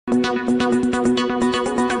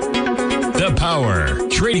Power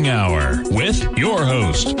Trading Hour with your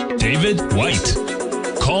host, David White.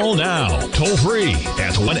 Call now, toll free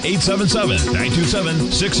at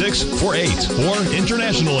 1-877-927-6648 or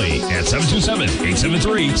internationally at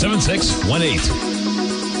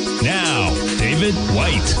 727-873-7618. Now, David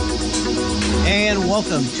White. And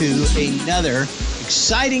welcome to another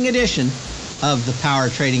exciting edition of the Power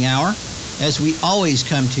Trading Hour, as we always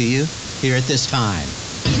come to you here at this time.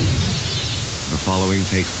 The following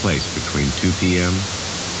takes place between 2 p.m.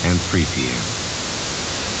 and 3 p.m.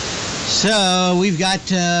 So we've got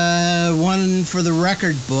one for the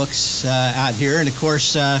record books out here. And, of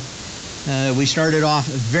course, we started off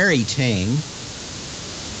very tame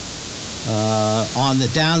on the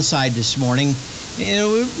downside this morning. You know,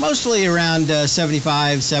 we're mostly around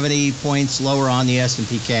 75, 70 points lower on the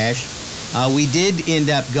S&P cash. We did end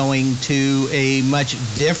up going to a much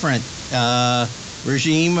different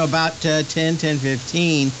regime about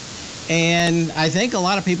 10:15. And I think a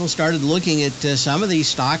lot of people started looking at some of these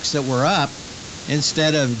stocks that were up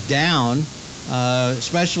instead of down,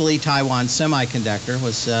 especially Taiwan Semiconductor.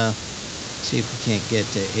 Was see if we can't get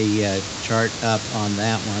a chart up on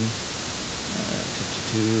that one.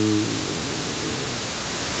 To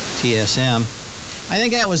TSM. I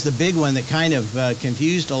think that was the big one that kind of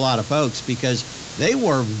confused a lot of folks, because they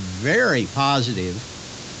were very positive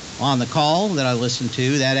on the call that I listened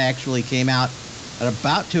to. That actually came out at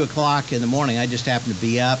about 2 o'clock in the morning. I just happened to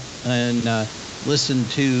be up and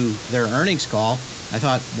listened to their earnings call. I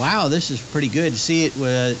thought, wow, this is pretty good. To see it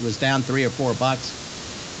was down $3 or $4.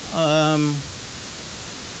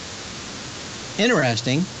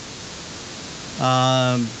 Interesting.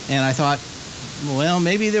 And I thought, well,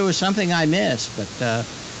 maybe there was something I missed, but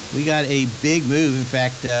we got a big move. In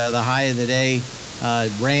fact, the high of the day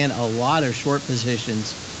ran a lot of short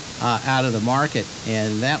positions out of the market,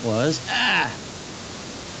 and that was high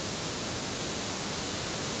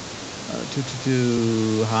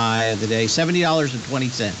of the day,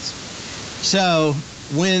 $70.20. So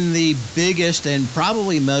when the biggest and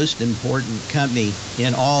probably most important company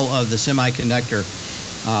in all of the semiconductor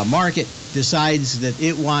market decides that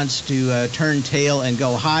it wants to turn tail and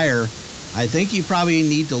go higher, I think you probably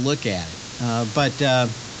need to look at it. But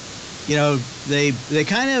you know, they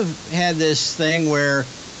kind of had this thing where,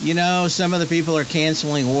 you know, some of the people are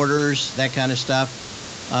canceling orders, that kind of stuff.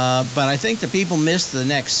 But I think the people missed the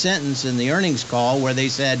next sentence in the earnings call, where they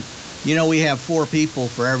said, you know, we have 4 people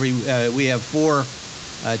for every, we have 4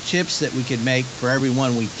 chips that we could make for every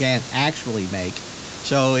one we can't actually make.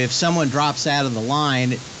 So if someone drops out of the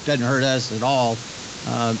line, it doesn't hurt us at all.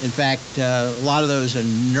 In fact, a lot of those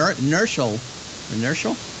initial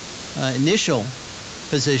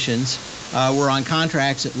positions were on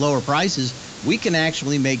contracts at lower prices. We can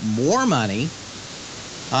actually make more money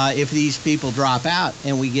if these people drop out,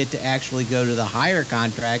 and we get to actually go to the higher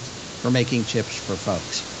contracts for making chips for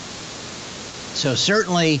folks. So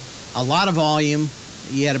certainly a lot of volume.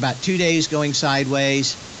 You had about 2 days going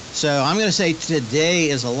sideways. So I'm going to say today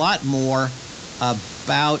is a lot more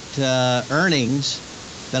about earnings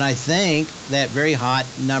than I think that very hot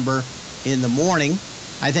number in the morning.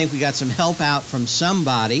 I think we got some help out from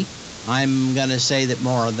somebody. I'm going to say that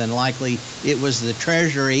more than likely it was the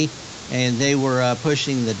Treasury, and they were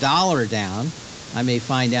pushing the dollar down. I may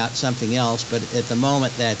find out something else, but at the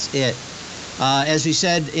moment, that's it. As we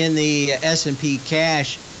said in the S&P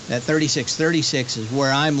cash, that 3636 is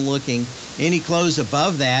where I'm looking. Any close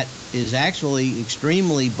above that is actually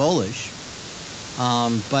extremely bullish.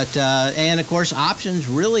 And of course, options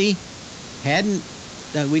really hadn't.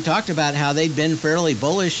 We talked about how they'd been fairly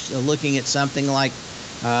bullish, looking at something like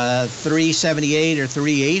 378 or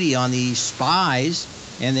 380 on these SPYs,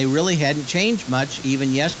 and they really hadn't changed much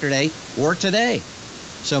even yesterday or today.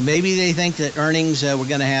 So maybe they think that earnings, we're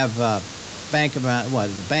going to have Bank of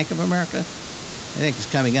America, I think it's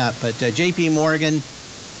coming up, but J.P. Morgan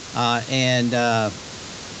and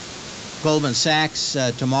Goldman Sachs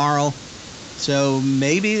tomorrow. So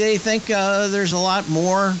maybe they think there's a lot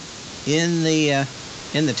more in the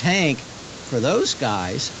tank for those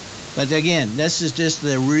guys. But again, this is just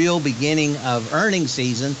the real beginning of earnings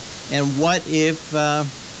season. And what if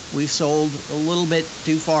we've sold a little bit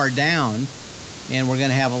too far down, and we're going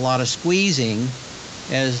to have a lot of squeezing,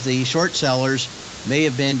 as the short sellers may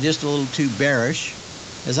have been just a little too bearish.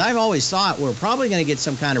 As I've always thought, we're probably going to get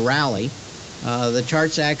some kind of rally. The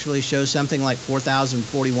charts actually show something like 4,000,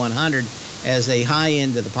 4,100 as a high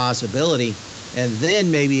end of the possibility. And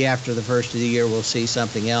then maybe after the first of the year, we'll see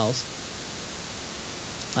something else.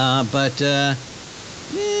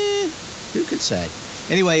 Who could say?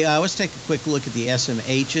 Anyway, let's take a quick look at the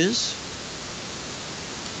SMHs.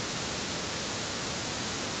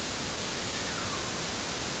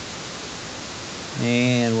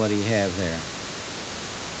 And what do you have there?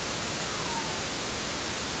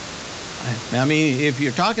 I mean, if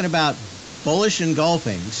you're talking about bullish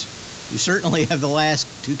engulfings, you certainly have the last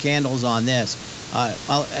two candles on this.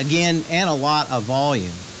 Again, and a lot of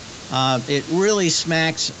volume. It really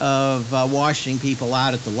smacks of washing people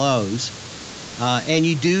out at the lows. And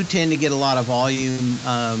you do tend to get a lot of volume,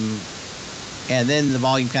 and then the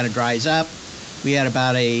volume kind of dries up. We had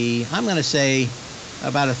about I'm going to say,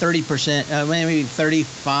 about a 30%, maybe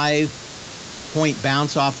 35 point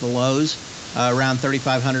bounce off the lows, around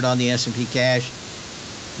 3,500 on the S&P cash.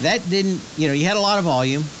 That didn't, you had a lot of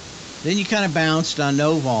volume. Then you kind of bounced on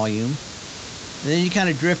no volume. And then you kind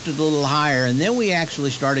of drifted a little higher. And then we actually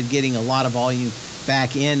started getting a lot of volume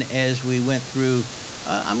back in as we went through,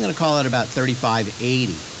 I'm going to call it about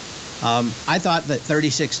 35.80. I thought that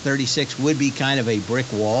 36.36 would be kind of a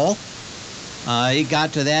brick wall. It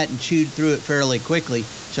got to that and chewed through it fairly quickly.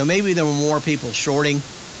 So maybe there were more people shorting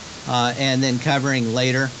and then covering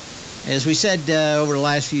later. As we said over the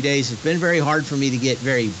last few days, it's been very hard for me to get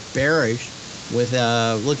very bearish with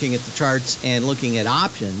looking at the charts and looking at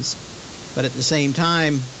options. But at the same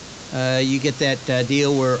time, you get that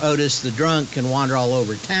deal where Otis the drunk can wander all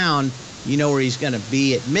over town. You know where he's going to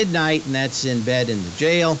be at midnight, and that's in bed in the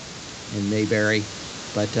jail in Mayberry.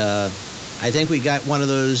 But I think we got one of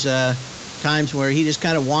those times where he just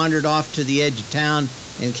kind of wandered off to the edge of town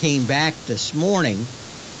and came back this morning.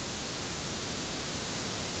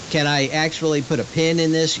 Can I actually put a pin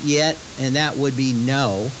in this yet? And that would be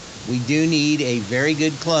no. We do need a very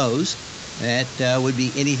good close. That would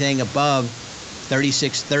be anything above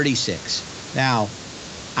 36.36. Now,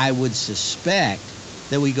 I would suspect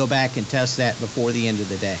that we go back and test that before the end of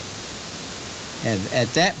the day. And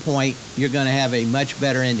at that point, you're going to have a much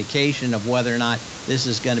better indication of whether or not this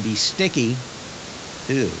is going to be sticky,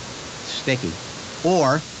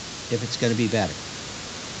 or if it's going to be better.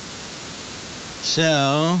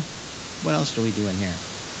 So, what else do we do in here?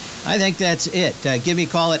 I think that's it. Give me a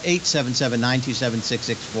call at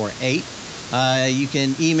 877-927-6648. You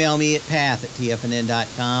can email me at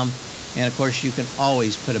path@tfnn.com. And, of course, you can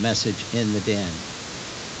always put a message in the den.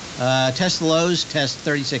 Test the lows, test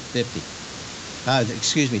 36.50.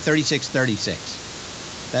 36.36.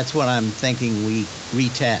 That's what I'm thinking we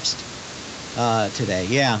retest today.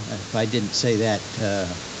 Yeah, if I didn't say that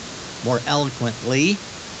more eloquently,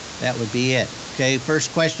 that would be it. Okay,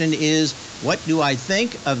 first question is, what do I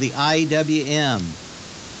think of the IWM?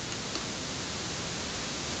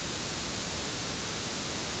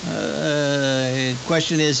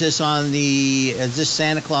 Question is this is this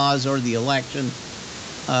Santa Claus or the election?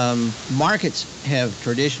 Markets have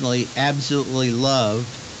traditionally absolutely loved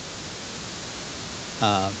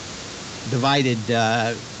divided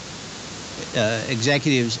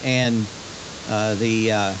executives and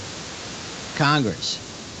the Congress.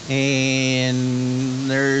 And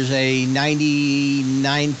there's a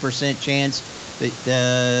 99% chance that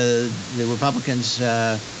the Republicans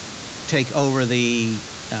take over the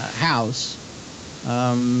House.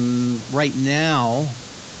 Right now,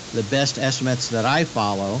 the best estimates that I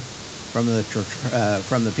follow from the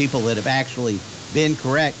people that have actually been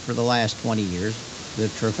correct for the last 20 years, the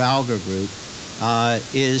Trafalgar Group,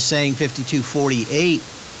 is saying 52-48.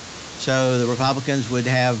 So the Republicans would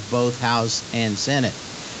have both House and Senate.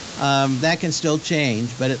 That can still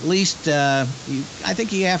change, but at least I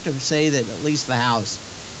think you have to say that at least the House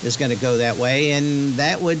is going to go that way, and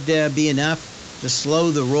that would be enough to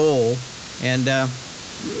slow the roll. And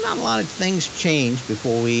not a lot of things change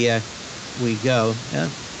before we go.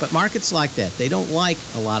 But markets like that. They don't like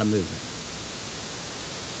a lot of movement.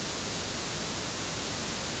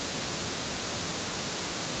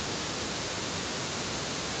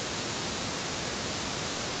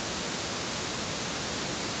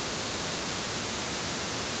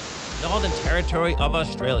 Northern Territory of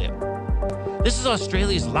Australia. This is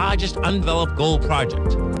Australia's largest undeveloped gold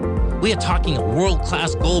project. We are talking a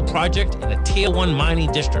world-class gold project in a Tier 1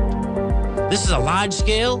 mining district. This is a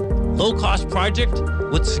large-scale, low-cost project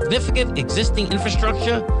with significant existing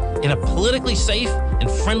infrastructure in a politically safe and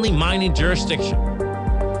friendly mining jurisdiction.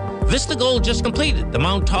 Vista Gold just completed the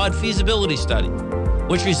Mount Todd feasibility study,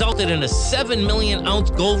 which resulted in a 7 million ounce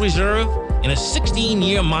gold reserve and a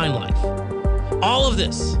 16-year mine life. All of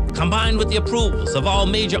this, combined with the approvals of all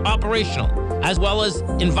major operational as well as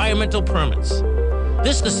environmental permits.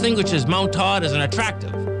 This distinguishes Mount Todd as an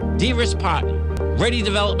attractive, de-risk partner, ready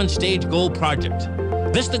development stage gold project.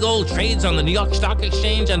 Vista Gold trades on the New York Stock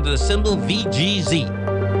Exchange under the symbol VGZ.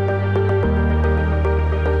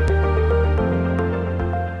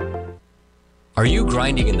 Are you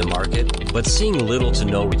grinding in the market, but seeing little to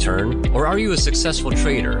no return? Or are you a successful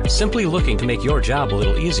trader, simply looking to make your job a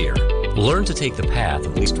little easier? Learn to take the path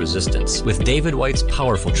of least resistance with David White's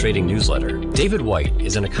powerful trading newsletter. David White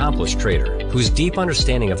is an accomplished trader whose deep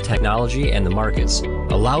understanding of technology and the markets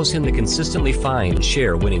allows him to consistently find and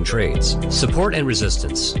share winning trades. Support and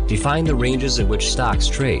resistance define the ranges in which stocks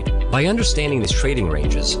trade. By understanding these trading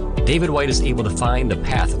ranges, David White is able to find the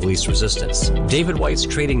path of least resistance. David White's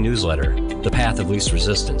trading newsletter, The Path of Least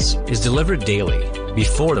Resistance, is delivered daily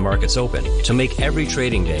before the markets open to make every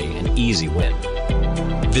trading day an easy win.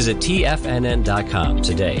 Visit TFNN.com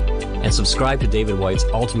today and subscribe to David White's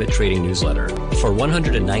Ultimate Trading Newsletter for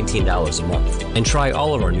 $119 a month. And try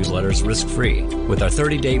all of our newsletters risk-free with our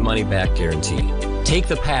 30-day money-back guarantee. Take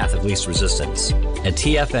the path of least resistance at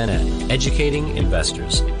TFNN, educating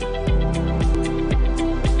investors.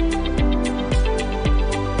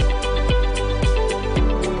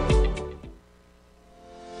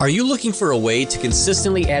 Are you looking for a way to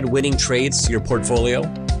consistently add winning trades to your portfolio?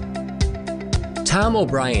 Tom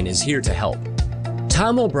O'Brien is here to help.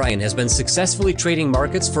 Tom O'Brien has been successfully trading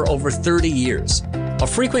markets for over 30 years. A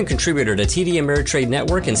frequent contributor to TD Ameritrade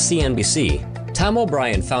Network and CNBC, Tom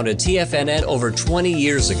O'Brien founded TFNN over 20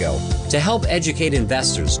 years ago to help educate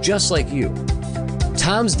investors just like you.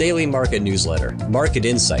 Tom's daily market newsletter, Market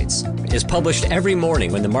Insights, is published every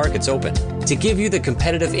morning when the markets open to give you the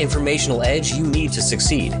competitive informational edge you need to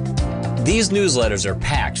succeed. These newsletters are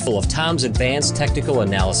packed full of Tom's advanced technical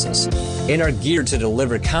analysis and are geared to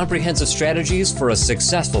deliver comprehensive strategies for a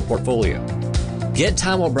successful portfolio. Get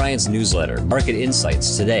Tom O'Brien's newsletter, Market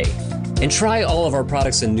Insights, today and try all of our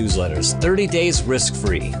products and newsletters 30 days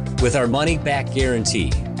risk-free with our money-back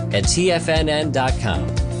guarantee at TFNN.com.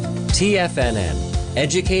 TFNN,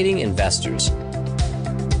 educating investors.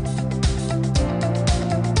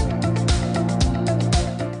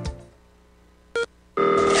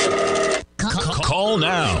 Call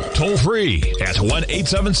now, toll free at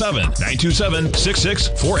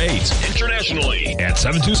 1-877-927-6648. Internationally at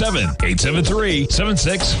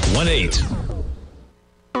 727-873-7618.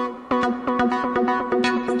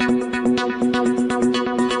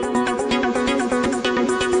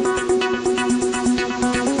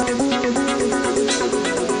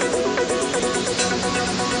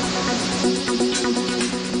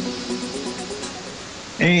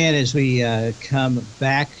 And as we come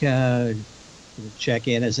back, check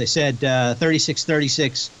in. As I said,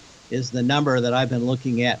 3636 is the number that I've been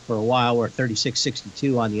looking at for a while. We're at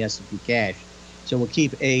 3662 on the S&P cash. So we'll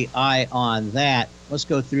keep an eye on that. Let's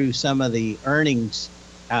go through some of the earnings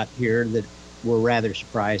out here that were rather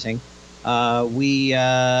surprising. We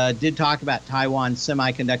did talk about Taiwan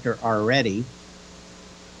Semiconductor already.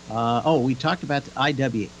 We talked about the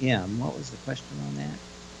IWM. What was the question on that?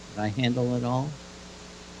 Did I handle it all?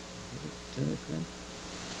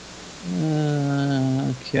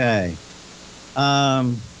 Okay.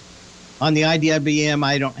 On the IWM,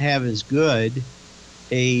 I don't have as good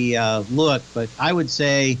a look, but I would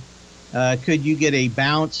say, could you get a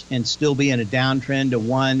bounce and still be in a downtrend to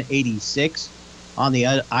 186 on the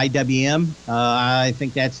IWM? I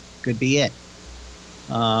think that could be it.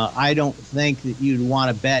 I don't think that you'd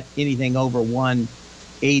want to bet anything over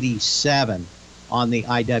 187 on the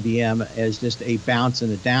IWM as just a bounce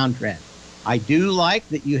and a downtrend. I do like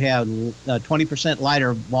that you have 20%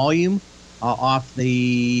 lighter volume off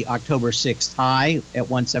the October 6th high at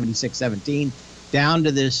 176.17 down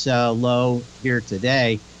to this low here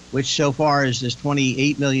today, which so far is just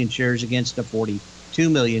 28 million shares against a 42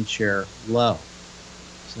 million share low.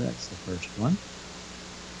 So that's the first one.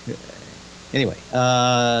 Okay. Anyway,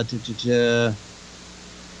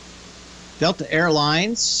 Delta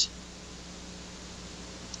Airlines.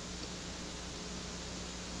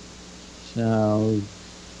 So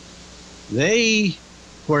they,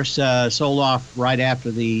 of course, sold off right after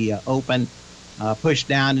the open, pushed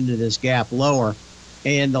down into this gap lower.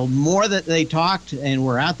 And the more that they talked and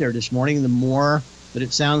were out there this morning, the more that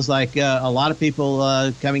it sounds like a lot of people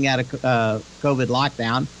coming out of COVID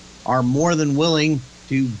lockdown are more than willing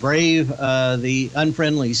to brave the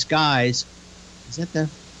unfriendly skies.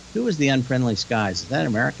 Who was the unfriendly skies? Is that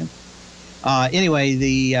American? Anyway,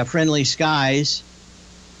 the friendly skies.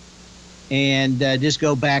 And just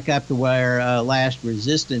go back up to where last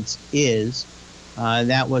resistance is.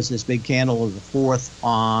 That was this big candle of the 4th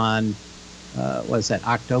on,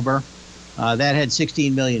 October? That had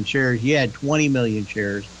 16 million shares. You had 20 million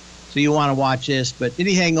shares. So you want to watch this. But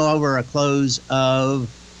anything over a close of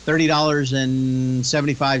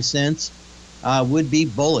 $30.75 would be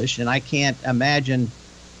bullish. And I can't imagine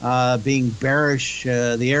being bearish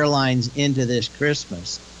the airlines into this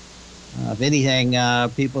Christmas. If anything,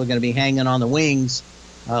 people are going to be hanging on the wings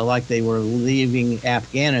like they were leaving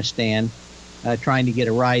Afghanistan, trying to get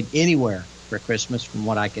a ride anywhere for Christmas, from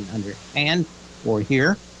what I can understand or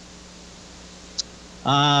hear.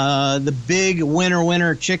 The big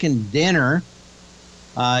winter chicken dinner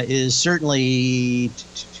is certainly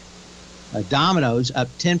Domino's, up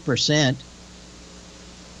 10%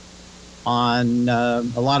 on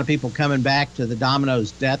a lot of people coming back to the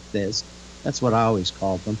Domino's death list. That's what I always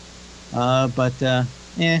called them. But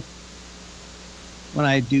when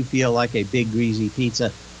I do feel like a big greasy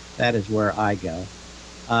pizza, that is where I go.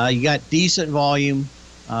 You got decent volume.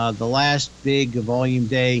 The last big volume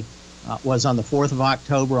day was on the 4th of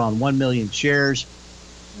October on 1 million shares.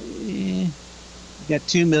 You got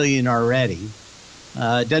 2 million already.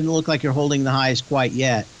 It doesn't look like you're holding the highs quite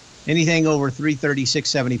yet. Anything over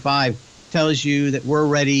 336.75 tells you that we're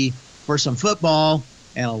ready for some football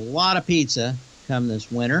and a lot of pizza come this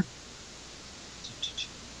winter.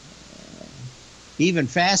 Even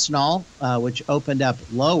Fastenal, which opened up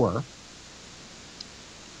lower,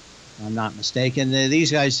 if I'm not mistaken.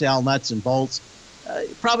 These guys sell nuts and bolts.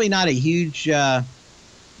 Probably not a huge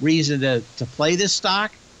reason to play this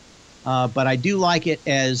stock, but I do like it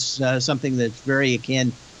as something that's very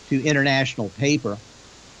akin to international paper.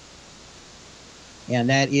 And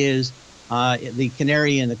that is the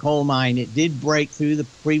canary in the coal mine. It did break through the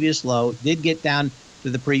previous low, did get down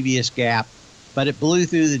to the previous gap, but it blew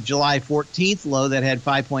through the July 14th low that had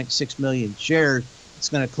 5.6 million shares. It's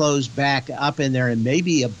going to close back up in there and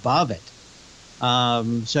maybe above it.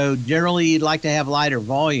 So generally, you'd like to have lighter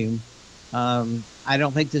volume. I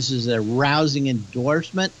don't think this is a rousing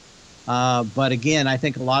endorsement. But again, I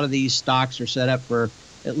think a lot of these stocks are set up for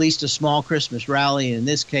at least a small Christmas rally. In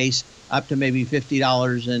this case, up to maybe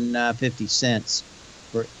 $50.50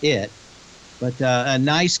 for it. But a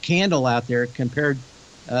nice candle out there compared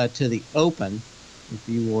to the open, if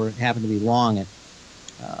you were happen to be long it.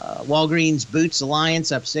 Walgreens Boots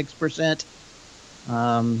Alliance up 6%.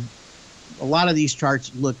 A lot of these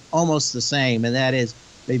charts look almost the same, and that is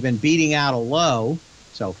they've been beating out a low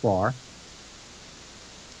so far.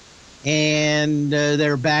 And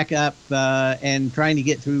they're back up and trying to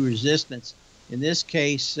get through resistance. In this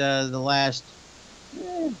case, the last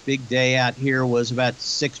big day out here was about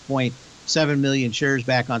 6.7 million shares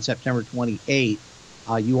back on September 28th.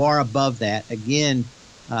 You are above that. Again,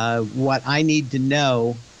 what I need to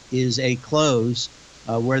know is a close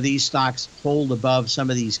where these stocks hold above some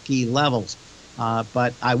of these key levels.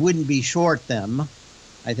 But I wouldn't be short them.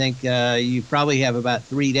 I think you probably have about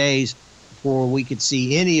 3 days before we could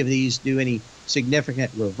see any of these do any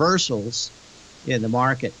significant reversals in the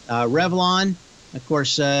market. Revlon, of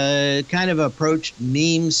course, kind of approached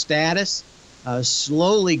meme status,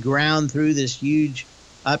 slowly ground through this huge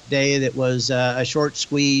up day that was a short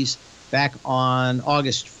squeeze back on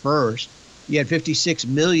August 1st. You had 56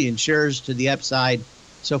 million shares to the upside.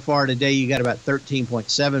 So far today, you got about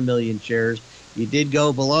 13.7 million shares. You did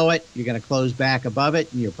go below it. You're going to close back above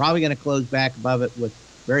it, and you're probably going to close back above it with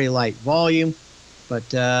very light volume. But,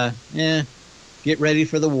 get ready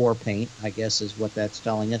for the war paint, I guess is what that's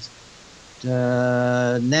telling us.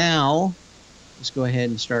 Now, let's go ahead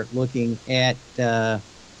and start looking at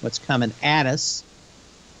what's coming at us,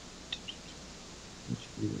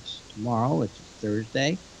 which is tomorrow, which is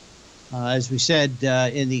Thursday. As we said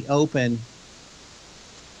in the open, I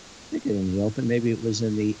think in the open, maybe it was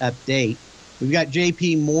in the update, we've got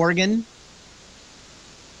J.P. Morgan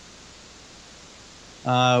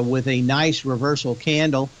with a nice reversal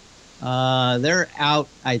candle. They're out,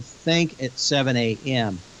 I think, at 7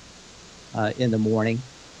 a.m. In the morning,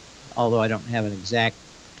 although I don't have an exact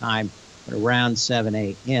time, but around 7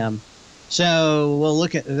 a.m. So we'll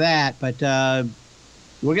look at that, but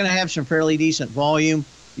we're going to have some fairly decent volume.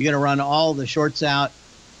 You're going to run all the shorts out.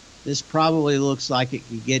 This probably looks like it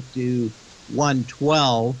could get to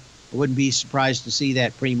 112. I wouldn't be surprised to see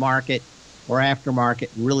that pre-market or aftermarket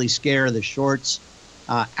really scare the shorts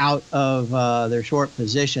out of their short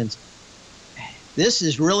positions. This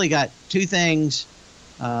has really got two things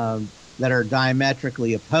that are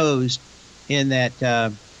diametrically opposed, in that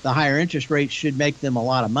the higher interest rates should make them a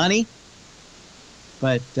lot of money,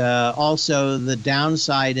 but also the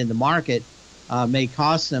downside in the market may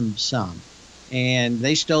cost them some. And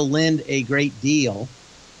they still lend a great deal.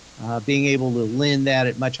 Being able to lend that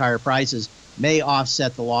at much higher prices may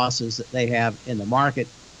offset the losses that they have in the market.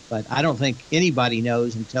 But I don't think anybody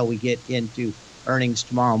knows until we get into earnings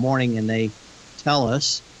tomorrow morning and they tell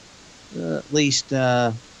us, at least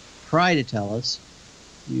try to tell us,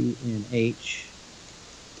 UNH,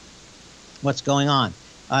 what's going on.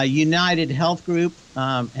 United Health Group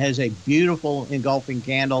has a beautiful engulfing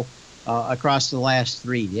candle across the last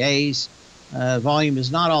 3 days. Volume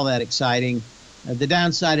is not all that exciting. The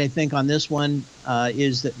downside, I think, on this one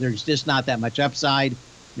is that there's just not that much upside.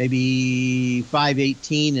 Maybe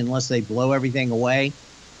 518 unless they blow everything away.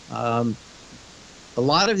 A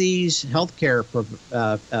lot of these healthcare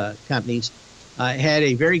companies had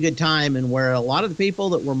a very good time, and where a lot of the people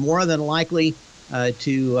that were more than likely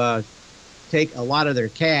to take a lot of their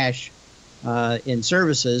cash in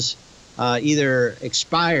services either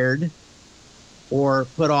expired or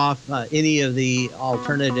put off any of the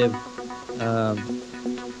alternative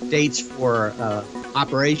dates for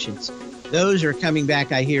operations. Those are coming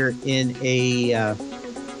back, I hear, in a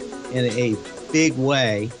big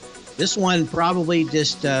way. This one probably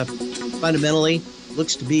just fundamentally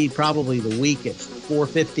looks to be probably the week at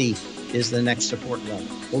 450 is the next support level.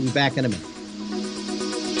 We'll be back in a minute.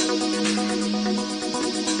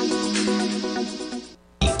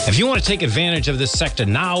 If you want to take advantage of this sector,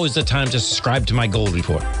 now is the time to subscribe to my Gold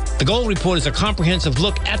Report. The Gold Report is a comprehensive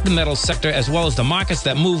look at the metals sector as well as the markets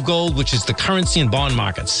that move gold, which is the currency and bond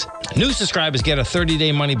markets. New subscribers get a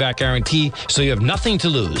 30-day money-back guarantee, so you have nothing to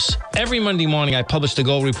lose. Every Monday morning, I publish the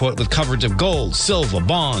Gold Report with coverage of gold, silver,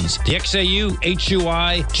 bonds, the XAU,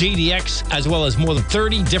 HUI, GDX, as well as more than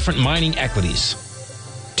 30 different mining equities.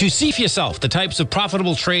 To see for yourself the types of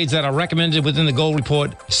profitable trades that are recommended within the Gold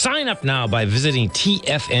Report, sign up now by visiting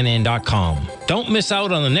TFNN.com. Don't miss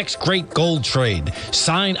out on the next great gold trade.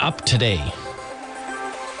 Sign up today.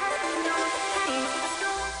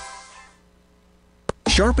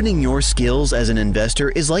 Sharpening your skills as an investor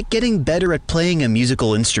is like getting better at playing a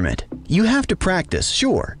musical instrument. You have to practice,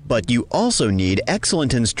 sure, but you also need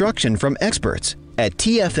excellent instruction from experts. At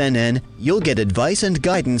TFNN, you'll get advice and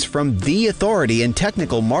guidance from the authority in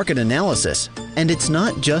technical market analysis. And it's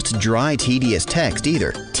not just dry, tedious text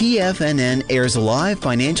either. TFNN airs live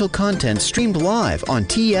financial content streamed live on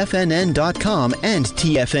TFNN.com and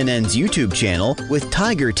TFNN's YouTube channel with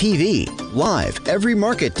Tiger TV, live every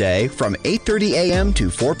market day from 8:30 a.m.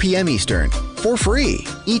 to 4 p.m. Eastern. For free.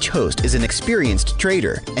 Each host is an experienced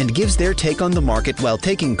trader and gives their take on the market while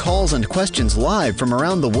taking calls and questions live from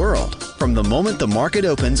around the world. From the moment the market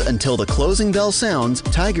opens until the closing bell sounds,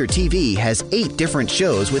 Tiger TV has 8 different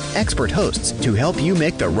shows with expert hosts to help you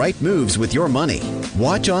make the right moves with your money.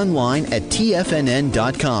 Watch online at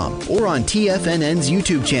TFNN.com or on TFNN's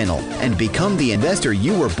YouTube channel and become the investor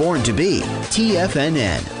you were born to be.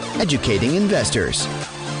 TFNN, educating investors.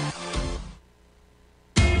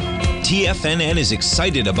 TFNN is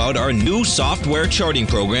excited about our new software charting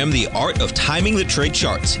program, The Art of Timing the Trade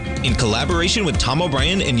Charts. In collaboration with Tom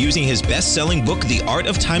O'Brien and using his best-selling book, The Art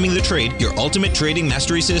of Timing the Trade, Your Ultimate Trading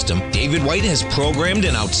Mastery System, David White has programmed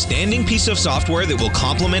an outstanding piece of software that will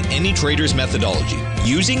complement any trader's methodology.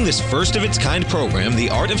 Using this first-of-its-kind program, The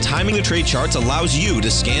Art of Timing the Trade Charts allows you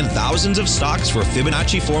to scan thousands of stocks for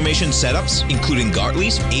Fibonacci formation setups, including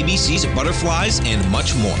Gartley's, ABC's, butterflies, and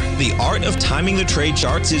much more. The Art of Timing the Trade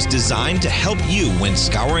Charts is designed to help you when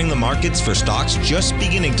scouring the markets for stocks just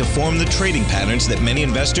beginning to form the trading patterns that many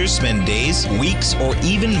investors spend days, weeks, or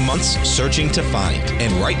even months searching to find.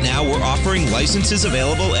 And right now, we're offering licenses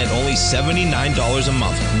available at only $79 a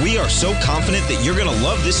month. We are so confident that you're going to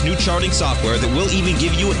love this new charting software that will even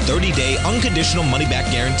give you a 30-day unconditional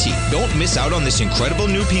money-back guarantee. Don't miss out on this incredible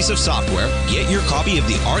new piece of software. Get your copy of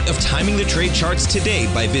The Art of Timing the Trade Charts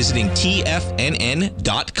today by visiting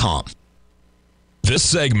TFNN.com. This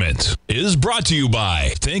segment is brought to you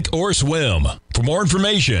by Thinkorswim. For more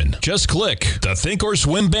information, just click the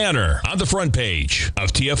Thinkorswim banner on the front page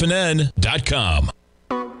of TFNN.com.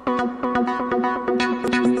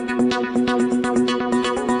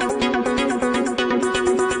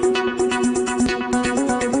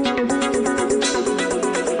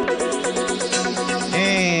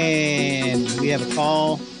 And we have a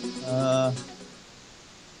call.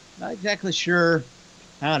 Not exactly sure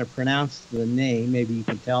how to pronounce the name. Maybe you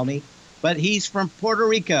can tell me. But he's from Puerto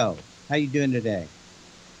Rico. How you doing today?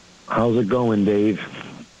 How's it going, Dave?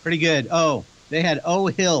 Pretty good. Oh, they had O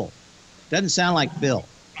Hill. Doesn't sound like Bill.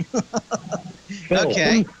 Bill,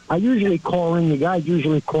 Okay. I usually call in. You guys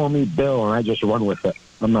usually call me Bill, and I just run with it.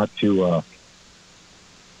 I'm not too...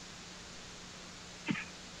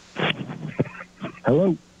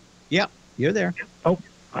 Hello? Yep, you're there. Oh.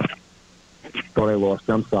 Thought I lost.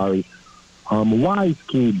 I'm sorry. Wise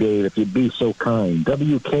Key, Dave, if you'd be so kind.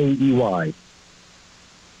 WKEY.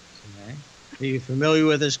 Okay. Are you familiar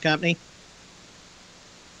with this company?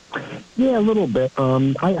 Yeah, a little bit.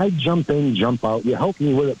 I jump in, jump out. You helped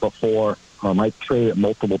me with it before. I trade it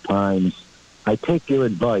multiple times. I take your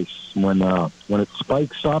advice. When it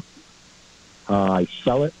spikes up, I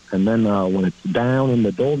sell it. And then when it's down in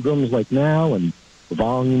the doldrums like now and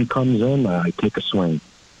volume comes in, I take a swing.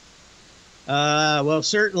 Well,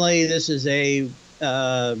 certainly this is a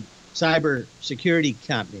cyber security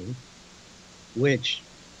company, which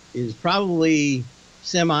is probably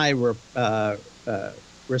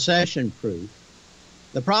recession proof.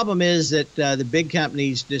 The problem is that the big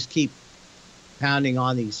companies just keep pounding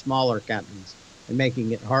on these smaller companies and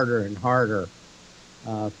making it harder and harder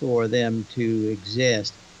for them to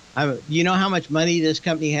exist. You know how much money this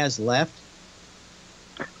company has left?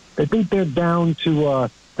 I think they're down to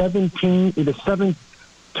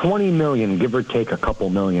 20 million, give or take a couple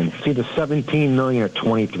million. It's either 17 million or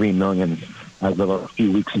 23 million as of a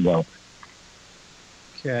few weeks ago.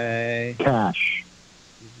 Okay. Cash.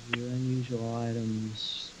 Unusual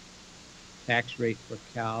items. Tax rate for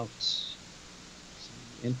calcs.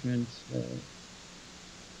 Entrance.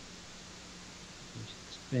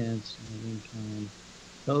 Expense. Income.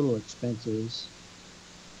 Total expenses.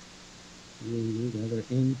 Other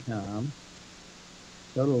income.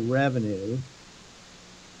 Total revenue.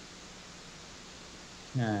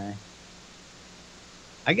 Okay.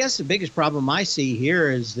 I guess the biggest problem I see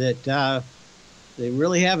here is that they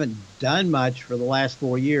really haven't done much for the last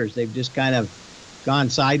 4 years. They've just kind of gone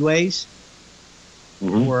sideways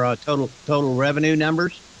for total revenue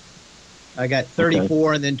numbers. I got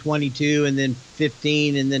 34 and then 22 and then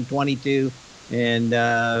 15 and then 22 and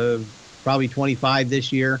probably 25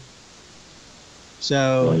 this year.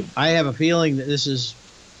 So I have a feeling that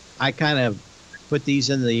I kind of put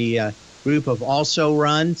these in the group of also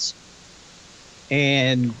runs.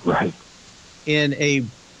 And in a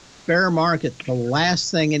bear market, the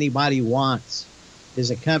last thing anybody wants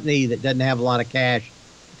is a company that doesn't have a lot of cash,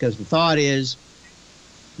 because the thought is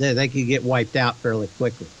that they could get wiped out fairly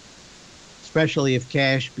quickly, especially if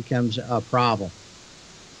cash becomes a problem.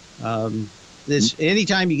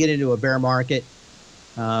 Anytime you get into a bear market,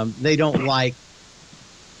 they don't like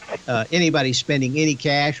anybody spending any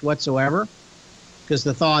cash whatsoever, because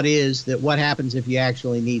the thought is that what happens if you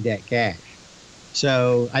actually need that cash.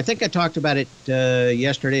 So I think I talked about it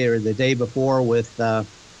yesterday or the day before with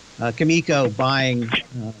Kamiko buying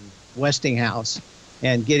Westinghouse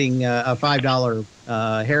and getting a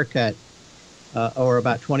 $5 haircut or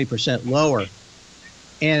about 20% lower.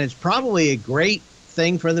 And it's probably a great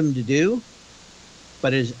thing for them to do,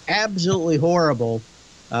 but it's absolutely horrible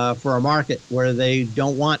for a market where they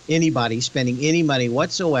don't want anybody spending any money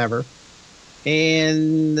whatsoever.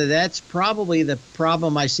 And that's probably the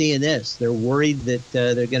problem I see in this. They're worried that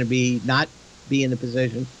they're going to not be in the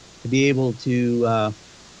position to be able to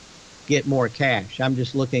get more cash. I'm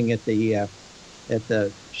just looking at the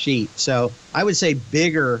sheet. So I would say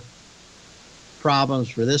bigger problems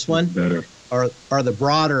for this one are the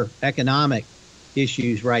broader economic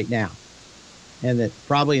issues right now, and that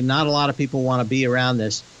probably not a lot of people want to be around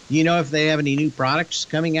this. Do you know if they have any new products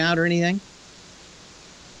coming out or anything?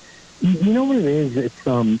 You know what it is? It's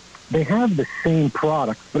they have the same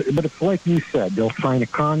product, but it's like you said, they'll sign a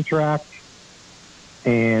contract,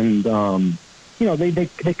 and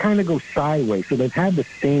they kind of go sideways. So they've had the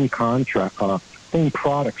same contract, same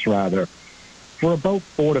products rather, for about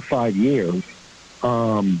 4 to 5 years.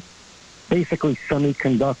 Basically,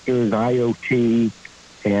 semiconductors, IoT,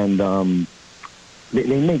 and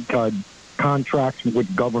they make contracts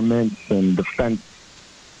with governments and defense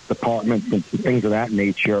departments and things of that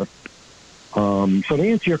nature. So to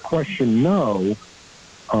answer your question, no.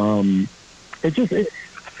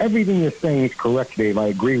 Everything you're saying is correct, Dave. I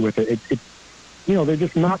agree with it. They're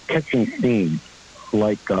just not catching steam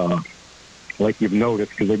like you've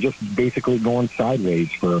noticed, because they're just basically going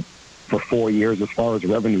sideways for 4 years as far as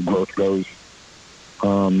revenue growth goes.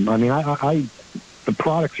 The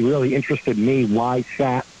products really interested me. Why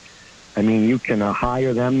SAT? I mean, you can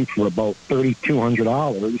hire them for about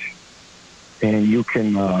 $3,200. And you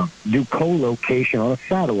can do co-location on a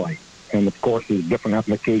satellite. And, of course, there's different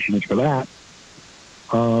applications for that.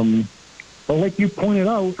 But like you pointed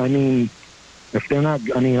out, I mean, if they're not,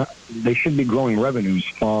 they should be growing revenues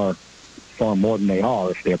far, far more than they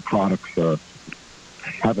are if their products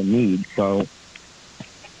have a need. So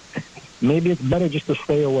maybe it's better just to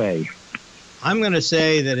stay away. I'm going to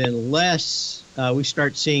say that unless we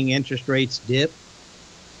start seeing interest rates dip,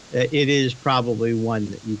 it is probably one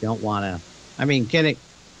that you don't want to. I mean, can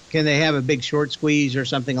they have a big short squeeze or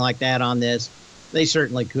something like that on this? They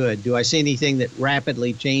certainly could. Do I see anything that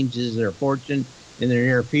rapidly changes their fortune in the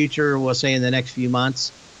near future? We'll say in the next few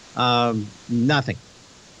months. Nothing.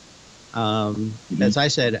 As I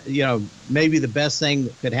said, maybe the best thing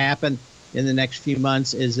that could happen in the next few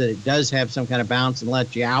months is that it does have some kind of bounce and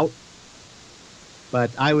let you out.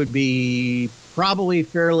 But I would be probably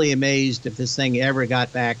fairly amazed if this thing ever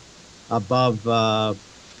got back above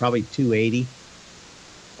probably 280.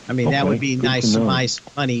 I mean, that would be nice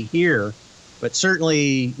money here, but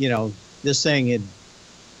certainly, this thing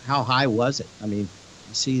how high was it? I mean,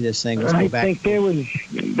 see this thing. Let's go back. I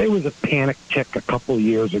think there was a panic tick a couple of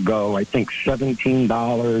years ago. I think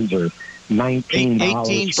 $17 or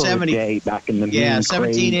 $19 for a day back in the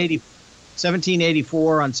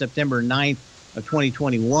 $17.84 on September 9th of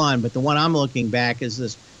 2021. But the one I'm looking back is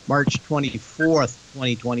this March 24th,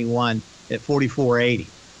 2021 at $44.80.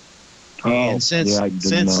 And since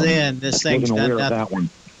then, this thing's done nothing. That one.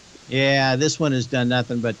 Yeah, this one has done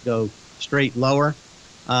nothing but go straight lower.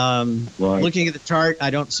 Looking at the chart,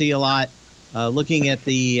 I don't see a lot. Looking at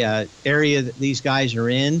the area that these guys are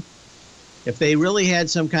in, if they really had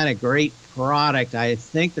some kind of great product, I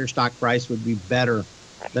think their stock price would be better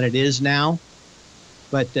than it is now.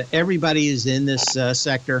 But everybody is in this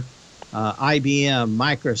sector. IBM,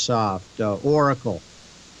 Microsoft, Oracle.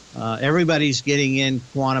 Everybody's getting in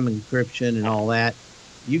quantum encryption and all that.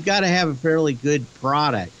 You've got to have a fairly good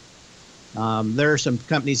product. There are some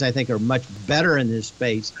companies I think are much better in this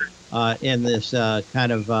space, in this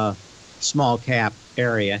kind of small cap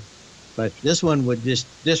area. But this one would just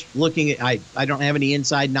looking at, I don't have any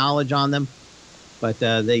inside knowledge on them, but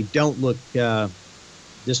they don't look,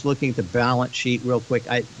 just looking at the balance sheet real quick,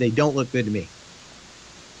 they don't look good to me.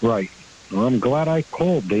 Right. Well, I'm glad I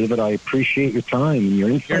called, David. I appreciate your time and your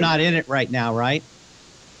insight. You're not in it right now, right?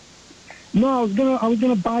 No, I was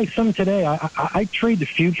gonna buy some today. I trade the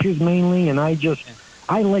futures mainly, and I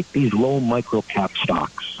like these low micro cap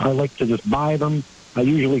stocks. I like to just buy them. I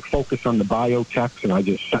usually focus on the biotechs, and I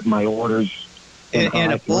just set my orders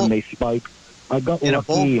and when they spike. I got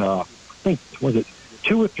lucky. I think was it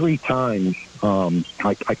 2 or 3 times. I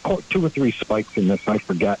caught 2 or 3 spikes in this. I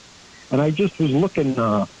forget, and I just was looking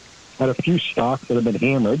at a few stocks that have been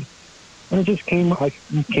hammered, and I came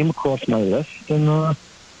across my list and.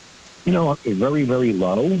 Very, very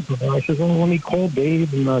low. And I said, well, let me call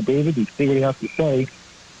David and see what he has to say.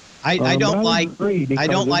 I don't like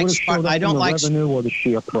revenue or the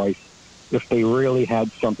share price if they really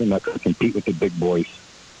had something that could compete with the big boys.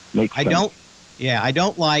 I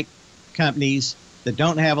don't like companies that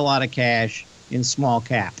don't have a lot of cash in small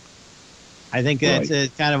cap. I think that's a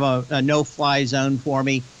kind of a no-fly zone for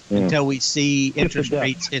me until we see interest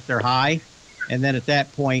rates hit their high. And then at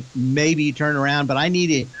that point, maybe you turn around. But I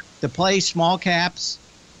need to play small caps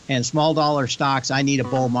and small dollar stocks. I need a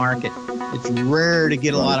bull market. It's rare to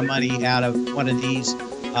get a lot of money out of one of these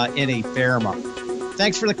in a fair market.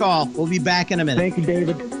 Thanks for the call. We'll be back in a minute. Thank you,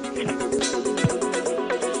 David.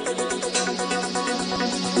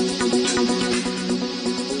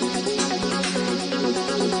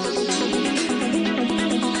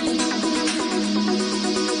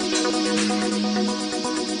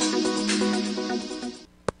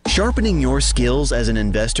 Sharpening your skills as an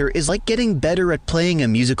investor is like getting better at playing a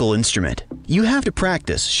musical instrument. You have to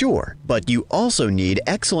practice, sure, but you also need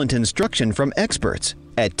excellent instruction from experts.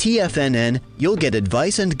 At TFNN, you'll get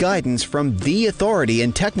advice and guidance from the authority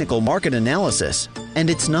in technical market analysis. And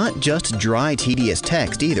it's not just dry, tedious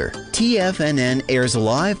text either. TFNN airs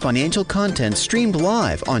live financial content streamed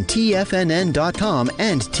live on TFNN.com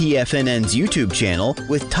and TFNN's YouTube channel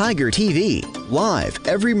with Tiger TV, live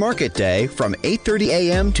every market day from 8:30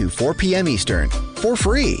 a.m. to 4 p.m. Eastern, for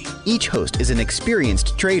free. Each host is an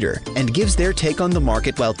experienced trader and gives their take on the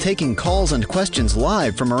market while taking calls and questions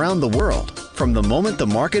live from around the world. From the moment the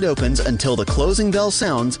market opens until the closing bell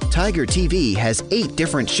sounds, Tiger TV has 8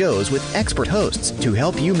 different shows with expert hosts to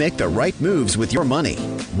help you make the right moves with your money.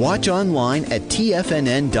 Watch online at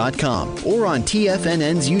TFNN.com or on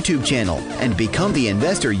TFNN's YouTube channel and become the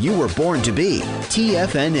investor you were born to be.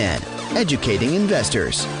 TFNN, educating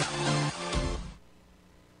investors.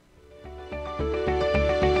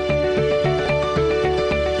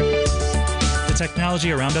 The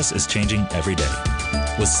technology around us is changing every day.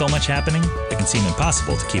 With so much happening, it can seem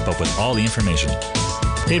impossible to keep up with all the information.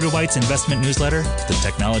 David White's investment newsletter, The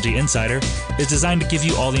Technology Insider, is designed to give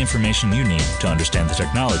you all the information you need to understand the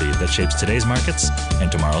technology that shapes today's markets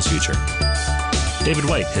and tomorrow's future. David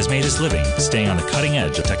White has made his living staying on the cutting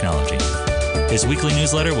edge of technology. His weekly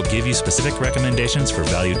newsletter will give you specific recommendations for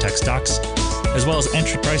value tech stocks, as well as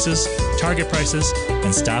entry prices, target prices,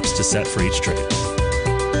 and stops to set for each trade.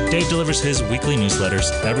 Dave delivers his weekly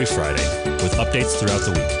newsletters every Friday with updates throughout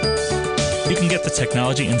the week. You can get the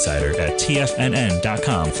Technology Insider at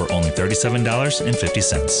TFNN.com for only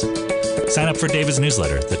 $37.50. Sign up for David's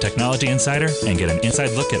newsletter, The Technology Insider, and get an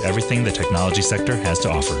inside look at everything the technology sector has to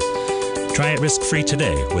offer. Try it risk-free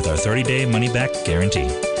today with our 30-day money-back guarantee.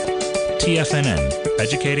 TFNN,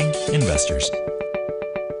 educating investors.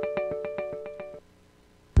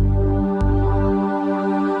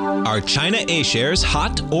 Are China A-shares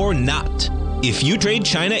hot or not? If you trade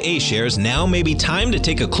China A-shares, now may be time to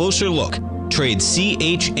take a closer look. Trade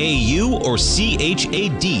CHAU or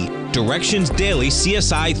CHAD, Directions Daily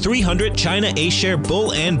CSI 300 China A-share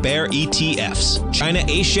Bull and Bear ETFs. China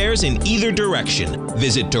A-shares in either direction.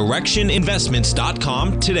 Visit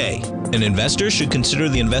directioninvestments.com today. An investor should consider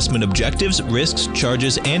the investment objectives, risks,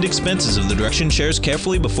 charges, and expenses of the Direction shares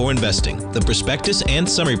carefully before investing. The prospectus and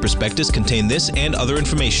summary prospectus contain this and other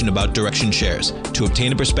information about Direction shares. To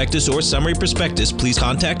obtain a prospectus or summary prospectus, please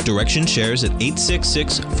contact Direction Shares at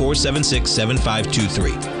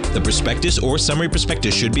 866-476-7523. The prospectus or summary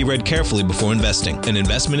prospectus should be read carefully before investing. An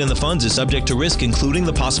investment in the funds is subject to risk, including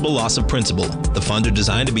the possible loss of principal. The funds are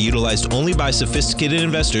designed to be utilized only by sophisticated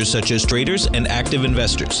investors such as traders and active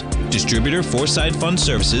investors. Distributor Foreside Fund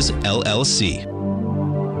Services, LLC.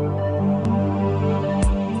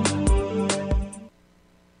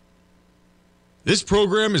 This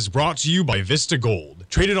program is brought to you by Vista Gold,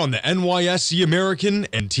 traded on the NYSE American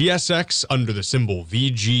and TSX under the symbol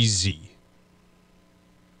VGZ.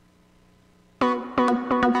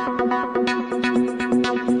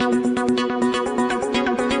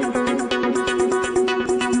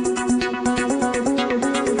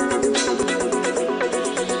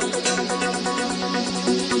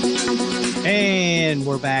 And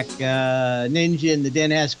we're back. Ninja in the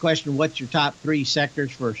Den has a question. What's your top 3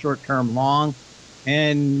 sectors for a short-term long?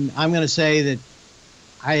 And I'm going to say that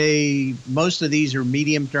most of these are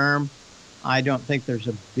medium-term. I don't think there's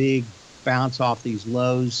a big bounce off these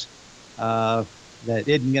lows that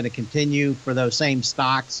isn't going to continue for those same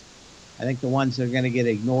stocks. I think the ones that are going to get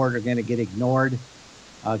ignored are going to get ignored.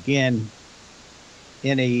 Again,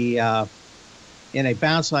 in a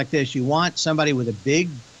bounce like this, you want somebody with a big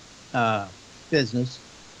business.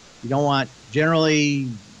 You don't want generally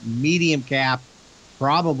medium cap,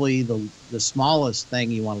 probably the smallest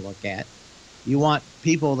thing you want to look at. You want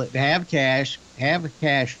people that have cash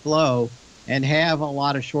flow, and have a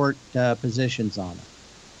lot of short positions on it.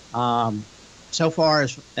 So far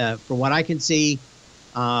as for what I can see,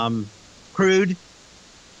 crude,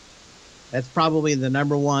 that's probably the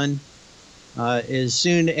number one. As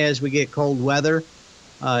soon as we get cold weather,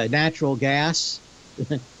 natural gas,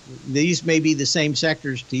 these may be the same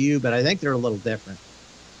sectors to you, but I think they're a little different.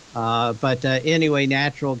 But anyway,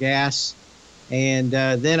 natural gas. And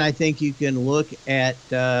then I think you can look at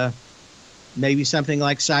maybe something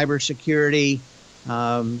like cybersecurity.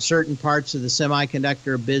 Certain parts of the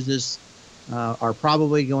semiconductor business are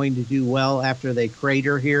probably going to do well after they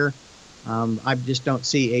crater here. I just don't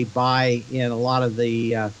see a buy in a lot of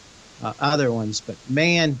the other ones. But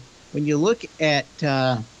man, when you look at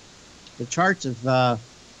the charts of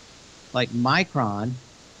like Micron,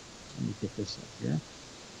 let me get this up here.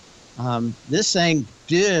 This thing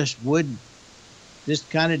just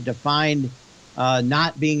kind of defined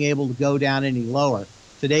not being able to go down any lower.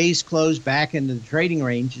 Today's close back into the trading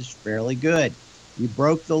range is fairly good. You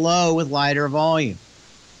broke the low with lighter volume.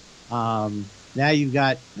 Now you've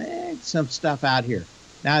got some stuff out here.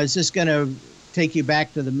 Now, is this going to take you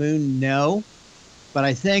back to the moon? No. But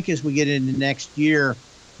I think as we get into next year,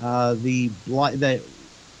 probably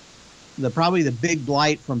the big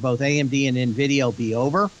blight from both AMD and NVIDIA will be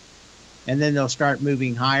over, and then they'll start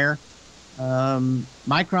moving higher.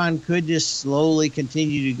 Micron could just slowly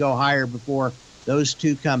continue to go higher before those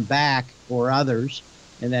two come back, or others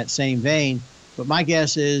in that same vein. But my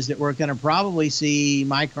guess is that we're going to probably see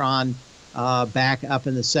Micron back up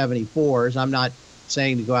in the 74s. I'm not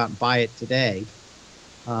saying to go out and buy it today.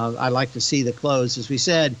 I'd like to see the close. As we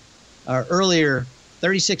said earlier,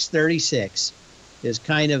 36.36 is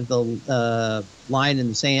kind of the line in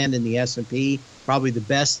the sand in the S&P, probably the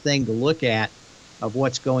best thing to look at of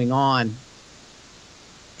what's going on.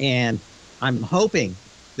 And I'm hoping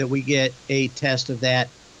that we get a test of that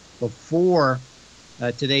before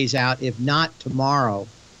today's out, if not tomorrow.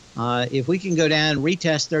 If we can go down,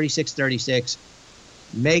 retest 36.36,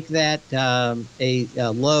 make that a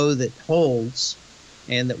low that holds,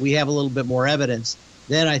 and that we have a little bit more evidence,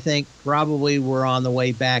 then I think probably we're on the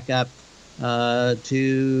way back up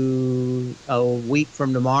to a week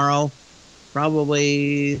from tomorrow,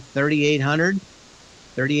 probably 3,800,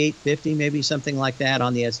 3,850, maybe something like that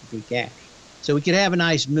on the S&P cash. So we could have a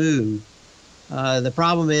nice move. The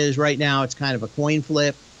problem is right now it's kind of a coin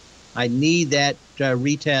flip. I need that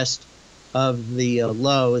retest of the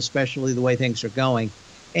low, especially the way things are going,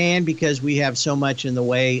 and because we have so much in the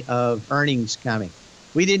way of earnings coming.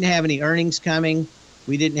 We didn't have any earnings coming.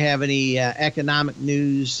 We didn't have any economic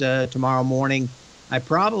news tomorrow morning. I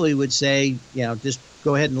probably would say, just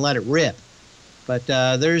go ahead and let it rip. But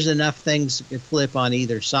there's enough things that could flip on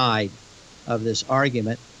either side of this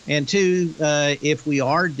argument. And two, if we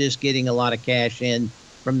are just getting a lot of cash in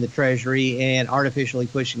from the Treasury and artificially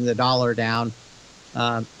pushing the dollar down,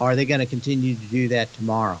 are they going to continue to do that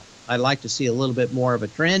tomorrow? I'd like to see a little bit more of a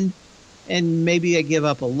trend, and maybe I give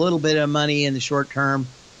up a little bit of money in the short term,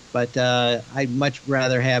 but I'd much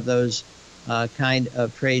rather have those kind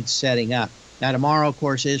of trades setting up. Now, tomorrow, of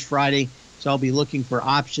course, is Friday, so I'll be looking for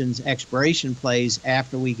options expiration plays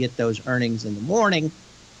after we get those earnings in the morning.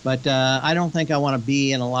 But I don't think I want to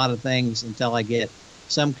be in a lot of things until I get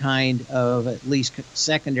some kind of at least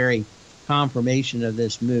secondary confirmation of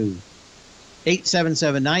this move.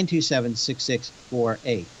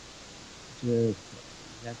 877-927-6648.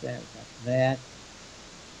 Got that. Got that.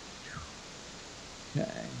 Okay.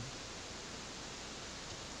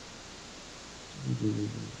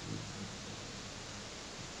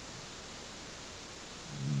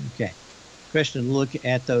 Okay. Question, look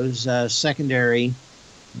at those secondary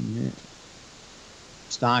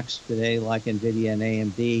stocks today, like NVIDIA and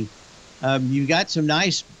AMD. You got some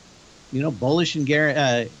nice, bullish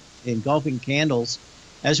and engulfing candles.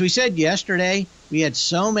 As we said yesterday, we had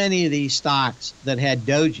so many of these stocks that had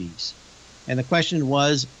dojis. And the question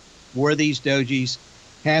was, were these dojis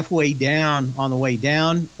halfway down on the way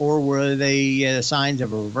down, or were they signs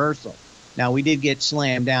of a reversal? Now, we did get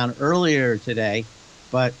slammed down earlier today,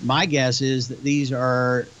 but my guess is that these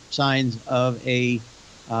are signs of a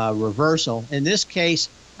reversal. In this case,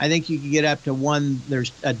 I think you can get up to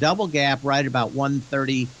there's a double gap right about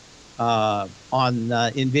 130 on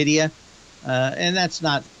NVIDIA, and that's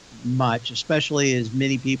not much, especially as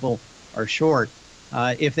many people are short.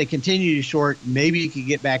 If they continue to short, maybe you could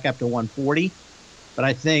get back up to 140, but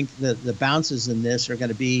I think that the bounces in this are going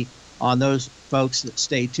to be on those folks that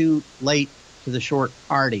stay too late to the short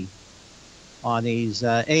party. On these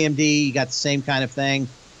AMD, you got the same kind of thing.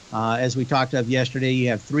 As we talked of yesterday, you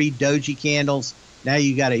have 3 doji candles. Now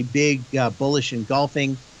you got a big bullish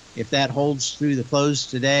engulfing. If that holds through the close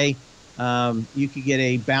today, you could get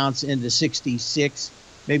a bounce into 66,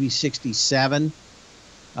 maybe 67,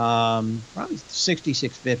 probably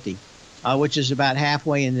 66.50, which is about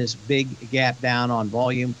halfway in this big gap down on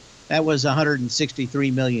volume. That was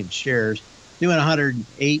 163 million shares, doing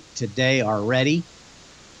 108 today already.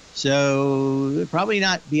 So probably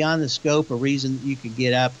not beyond the scope of reason that you could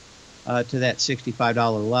get up to that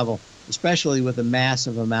 $65 level, especially with a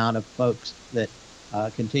massive amount of folks that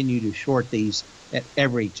continue to short these at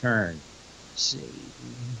every turn. Let's see.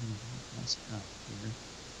 What's up here?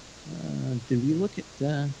 Do we look at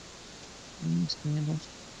these candles?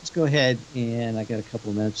 Let's go ahead, and I got a couple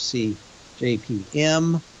of minutes to see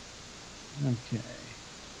JPM. Okay.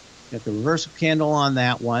 Got the reversal candle on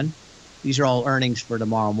that one. These are all earnings for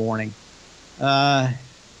tomorrow morning. Yeah,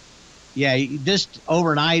 just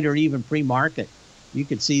overnight or even pre-market, you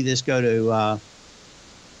could see this go to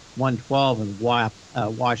 112 and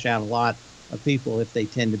wash out a lot of people if they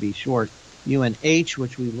tend to be short. UNH,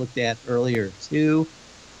 which we looked at earlier too.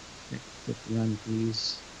 Quick run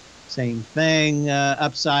these. Same thing.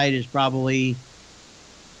 Upside is probably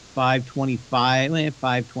 525,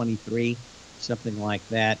 523, something like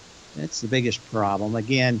that. That's the biggest problem.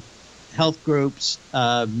 Again, health groups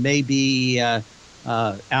may be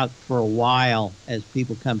out for a while as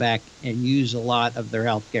people come back and use a lot of their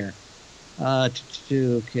health care.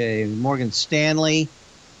 Okay, Morgan Stanley.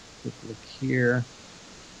 Quick look here.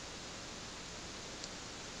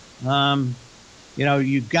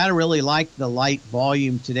 You've got to really like the light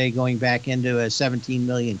volume today going back into a 17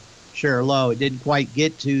 million share low. It didn't quite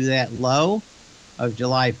get to that low of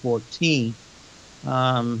July 14th.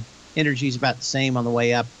 Energy is about the same on the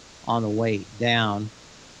way up, on the way down.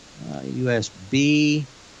 USB.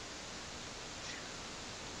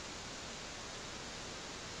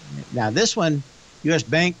 Now this one, U.S.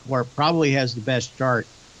 Bank Corp probably has the best chart.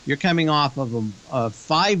 You're coming off of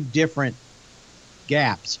 5 different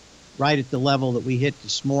gaps right at the level that we hit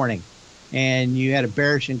this morning. And you had a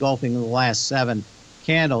bearish engulfing in the last 7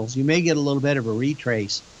 candles. You may get a little bit of a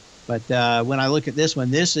retrace. But when I look at this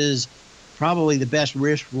one, this is probably the best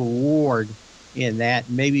risk reward in that.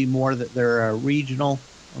 Maybe more that they're a regional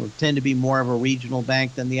or tend to be more of a regional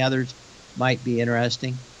bank than the others. Might be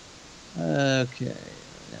interesting. Okay,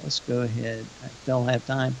 let's go ahead. I don't have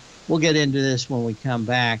time. We'll get into this when we come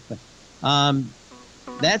back. But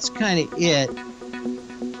that's kind of it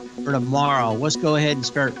for tomorrow. Let's go ahead and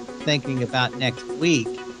start thinking about next week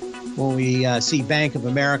when we see Bank of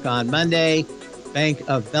America on Monday, Bank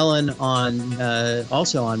of Mellon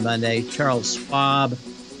also on Monday, Charles Schwab.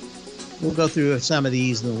 We'll go through some of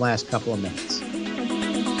these in the last couple of minutes.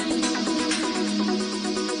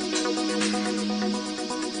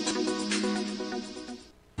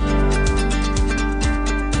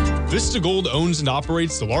 Vista Gold owns and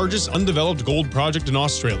operates the largest undeveloped gold project in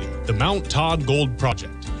Australia, the Mount Todd Gold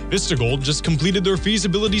Project. Vista Gold just completed their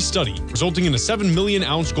feasibility study, resulting in a 7 million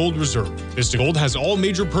ounce gold reserve. Vista Gold has all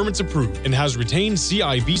major permits approved and has retained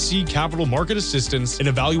CIBC capital market assistance in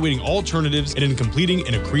evaluating alternatives and in completing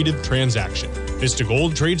an accretive transaction. Vista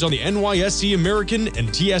Gold trades on the NYSE American and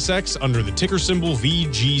TSX under the ticker symbol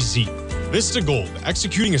VGZ. Vista Gold,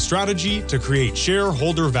 executing a strategy to create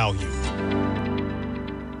shareholder value.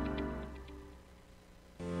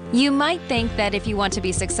 You might think that if you want to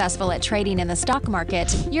be successful at trading in the stock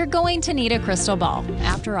market, you're going to need a crystal ball.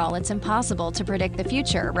 After all, it's impossible to predict the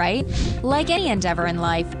future, right? Like any endeavor in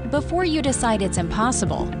life, before you decide it's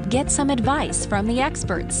impossible, get some advice from the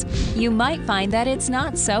experts. You might find that it's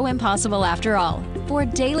not so impossible after all. For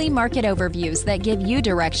daily market overviews that give you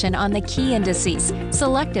direction on the key indices,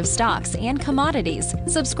 selective stocks, and commodities,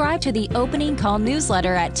 subscribe to the Opening Call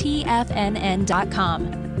newsletter at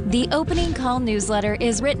TFNN.com. The Opening Call newsletter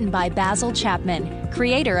is written by Basil Chapman,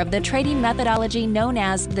 creator of the trading methodology known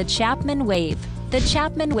as the Chapman Wave. The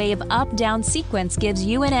Chapman Wave up-down sequence gives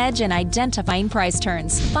you an edge in identifying price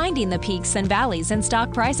turns, finding the peaks and valleys in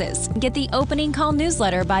stock prices. Get the Opening Call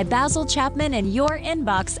newsletter by Basil Chapman in your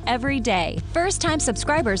inbox every day. First-time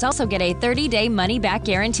subscribers also get a 30-day money-back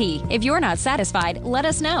guarantee. If you're not satisfied, let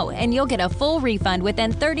us know, and you'll get a full refund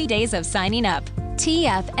within 30 days of signing up.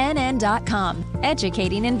 TFNN.com,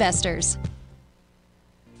 educating investors.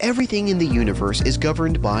 Everything in the universe is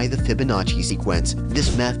governed by the Fibonacci sequence.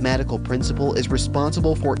 This mathematical principle is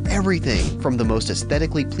responsible for everything from the most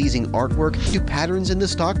aesthetically pleasing artwork to patterns in the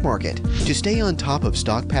stock market. To stay on top of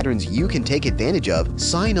stock patterns you can take advantage of,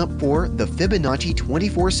 sign up for the Fibonacci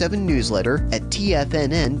 24/7 newsletter at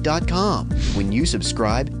TFNN.com. When you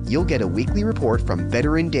subscribe, you'll get a weekly report from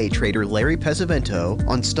veteran day trader Larry Pesavento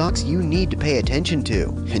on stocks you need to pay attention to.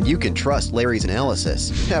 And you can trust Larry's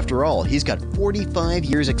analysis. After all, he's got 45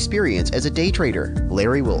 years experience as a day trader.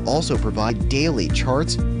 Larry will also provide daily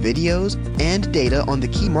charts, videos, and data on the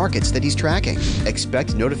key markets that he's tracking.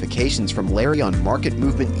 Expect notifications from Larry on market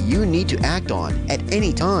movement you need to act on at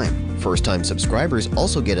any time. First-time subscribers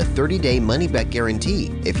also get a 30-day money-back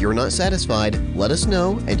guarantee. If you're not satisfied, let us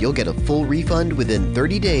know and you'll get a full refund within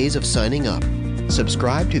 30 days of signing up.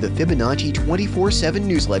 Subscribe to the Fibonacci 24/7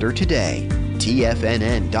 newsletter today.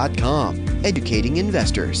 TFNN.com, educating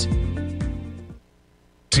investors.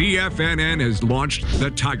 TFNN has launched the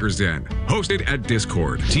Tiger's Den. Hosted at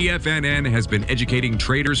Discord, TFNN has been educating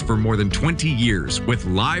traders for more than 20 years with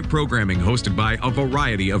live programming hosted by a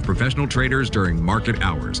variety of professional traders during market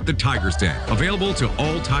hours. The Tiger's Den, available to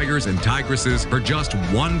all tigers and tigresses for just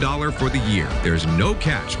 $1 for the year. There's no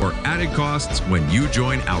catch or added costs when you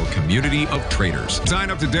join our community of traders. Sign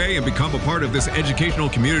up today and become a part of this educational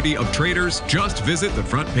community of traders. Just visit the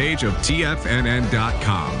front page of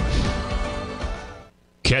TFNN.com.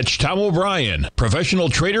 Catch Tom O'Brien, professional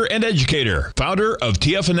trader and educator, founder of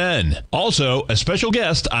TFNN. Also, a special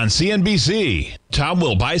guest on CNBC. Tom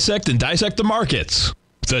will bisect and dissect the markets.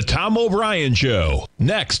 The Tom O'Brien Show,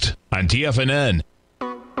 next on TFNN.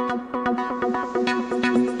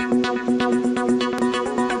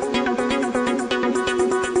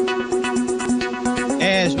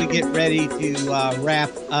 As we get ready to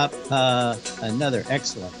wrap up another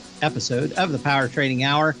excellent episode of the Power Trading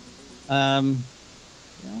Hour,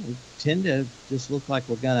 we tend to just look like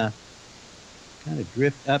we're going to kind of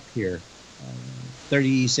drift up here.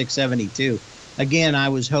 36.72. Again, I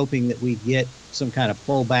was hoping that we'd get some kind of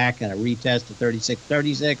pullback and a retest to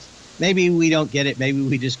 36.36. Maybe we don't get it. Maybe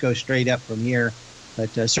we just go straight up from here.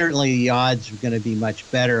 But certainly the odds are going to be much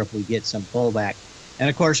better if we get some pullback. And,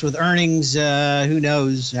 of course, with earnings, who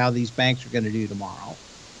knows how these banks are going to do tomorrow.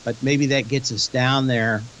 But maybe that gets us down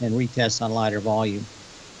there and retests on lighter volume.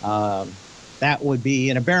 That would be,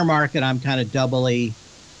 in a bear market, I'm kind of doubly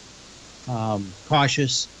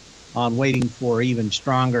cautious on waiting for even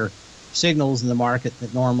stronger signals in the market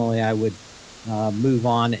that normally I would move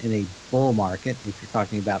on in a bull market, if you're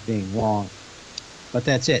talking about being long. But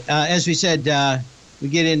that's it. As we said, we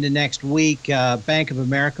get into next week. Bank of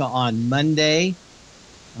America on Monday.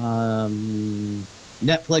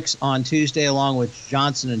 Netflix on Tuesday, along with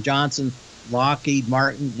Johnson & Johnson, Lockheed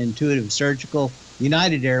Martin, Intuitive Surgical,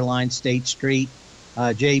 United Airlines, State Street,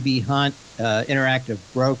 J.B. Hunt, Interactive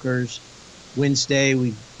Brokers. Wednesday,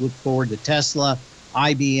 we look forward to Tesla,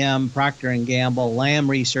 IBM, Procter & Gamble, Lam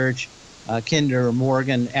Research, Kinder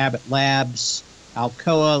Morgan, Abbott Labs,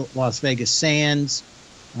 Alcoa, Las Vegas Sands.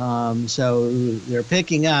 So they're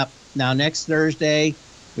picking up. Now, next Thursday,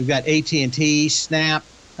 we've got AT&T, Snap,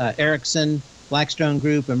 Ericsson, Blackstone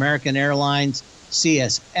Group, American Airlines,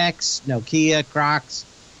 CSX, Nokia, Crocs,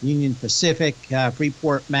 Union Pacific,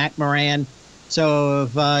 Freeport, McMoran. So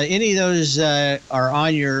if any of those are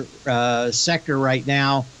on your sector right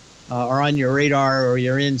now, or on your radar, or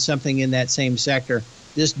you're in something in that same sector,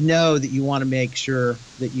 just know that you want to make sure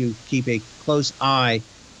that you keep a close eye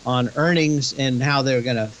on earnings and how they're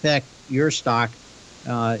going to affect your stock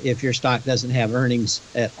if your stock doesn't have earnings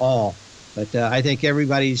at all. But I think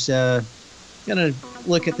everybody's going to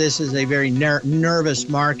look at this as a very nervous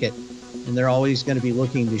market, and they're always going to be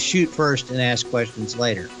looking to shoot first and ask questions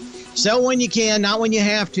later. Sell when you can, not when you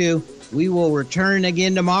have to. We will return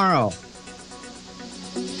again tomorrow.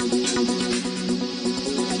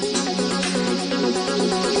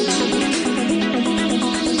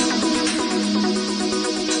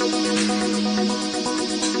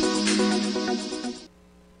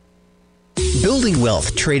 Building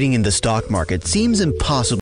wealth trading in the stock market seems impossible